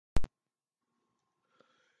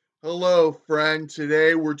Hello, friend.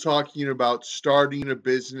 Today we're talking about starting a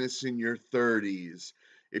business in your 30s.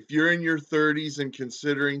 If you're in your 30s and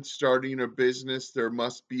considering starting a business, there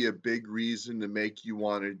must be a big reason to make you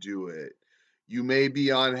want to do it. You may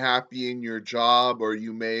be unhappy in your job, or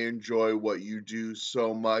you may enjoy what you do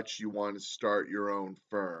so much you want to start your own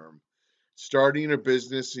firm. Starting a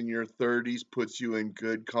business in your 30s puts you in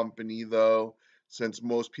good company, though, since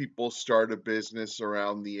most people start a business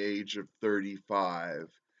around the age of 35.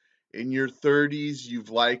 In your 30s,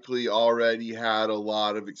 you've likely already had a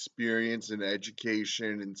lot of experience and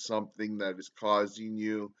education in something that is causing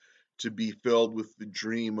you to be filled with the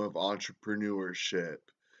dream of entrepreneurship.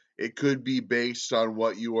 It could be based on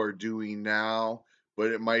what you are doing now,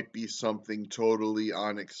 but it might be something totally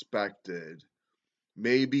unexpected.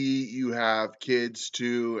 Maybe you have kids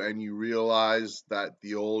too, and you realize that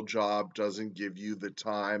the old job doesn't give you the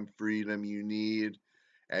time freedom you need,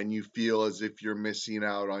 and you feel as if you're missing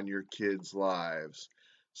out on your kids' lives.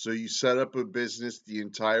 So you set up a business the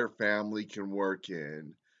entire family can work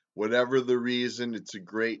in. Whatever the reason, it's a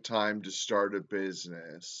great time to start a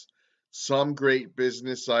business. Some great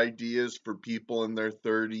business ideas for people in their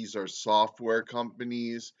 30s are software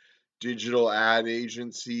companies, digital ad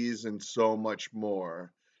agencies, and so much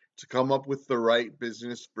more. To come up with the right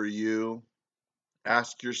business for you,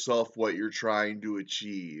 ask yourself what you're trying to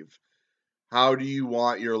achieve. How do you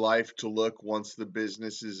want your life to look once the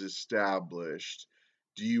business is established?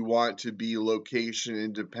 Do you want to be location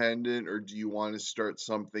independent, or do you want to start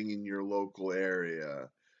something in your local area?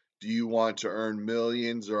 Do you want to earn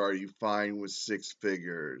millions, or are you fine with six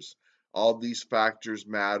figures? All these factors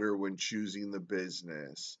matter when choosing the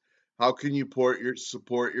business. How can you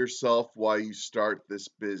support yourself while you start this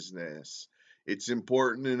business? It's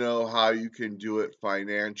important to know how you can do it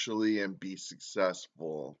financially and be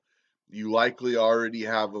successful. You likely already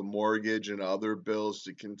have a mortgage and other bills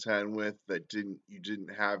to contend with that you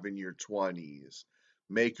didn't have in your 20s.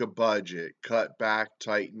 Make a budget, cut back,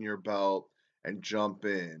 tighten your belt, and jump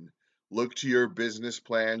in. Look to your business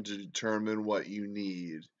plan to determine what you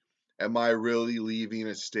need. Am I really leaving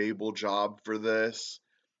a stable job for this?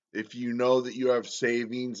 If you know that you have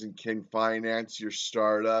savings and can finance your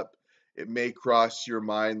startup, it may cross your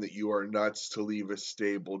mind that you are nuts to leave a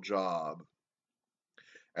stable job.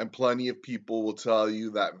 And plenty of people will tell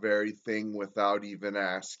you that very thing without even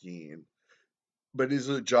asking. But is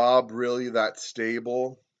a job really that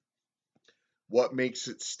stable? What makes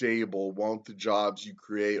it stable? Won't the jobs you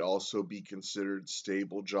create also be considered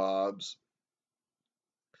stable jobs?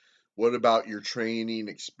 What about your training,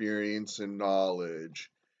 experience, and knowledge?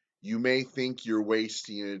 You may think you're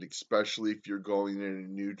wasting it, especially if you're going in a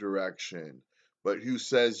new direction. But who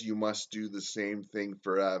says you must do the same thing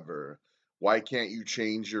forever? Why can't you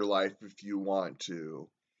change your life if you want to?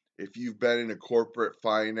 If you've been in a corporate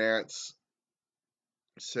finance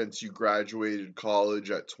since you graduated college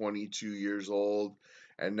at 22 years old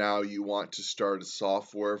and now you want to start a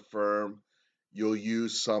software firm, you'll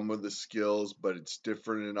use some of the skills, but it's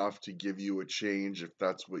different enough to give you a change if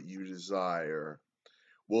that's what you desire.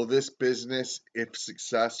 Will this business, if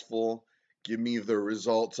successful, give me the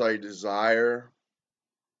results I desire?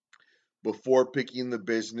 Before picking the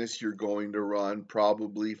business you're going to run,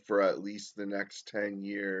 probably for at least the next 10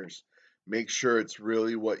 years, make sure it's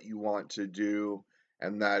really what you want to do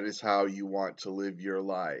and that is how you want to live your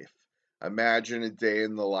life. Imagine a day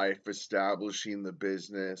in the life establishing the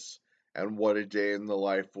business and what a day in the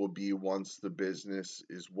life will be once the business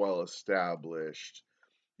is well established.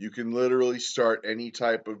 You can literally start any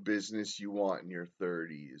type of business you want in your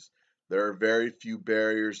 30s. There are very few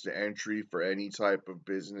barriers to entry for any type of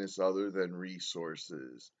business other than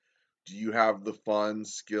resources. Do you have the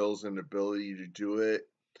funds, skills, and ability to do it?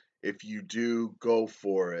 If you do, go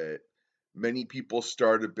for it. Many people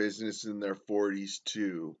start a business in their 40s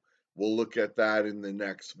too. We'll look at that in the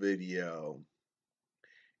next video.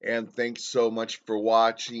 And thanks so much for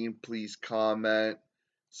watching. Please comment,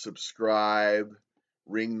 subscribe,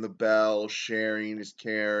 ring the bell. Sharing is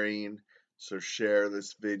caring. So share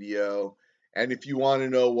this video. And if you want to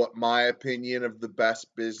know what my opinion of the best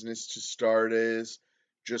business to start is,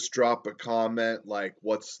 just drop a comment like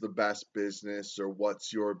what's the best business or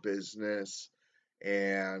what's your business,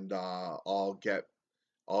 and I'll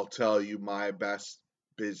tell you my best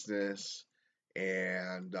business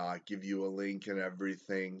and give you a link and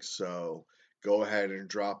everything. So go ahead and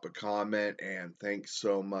drop a comment, and thanks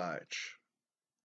so much.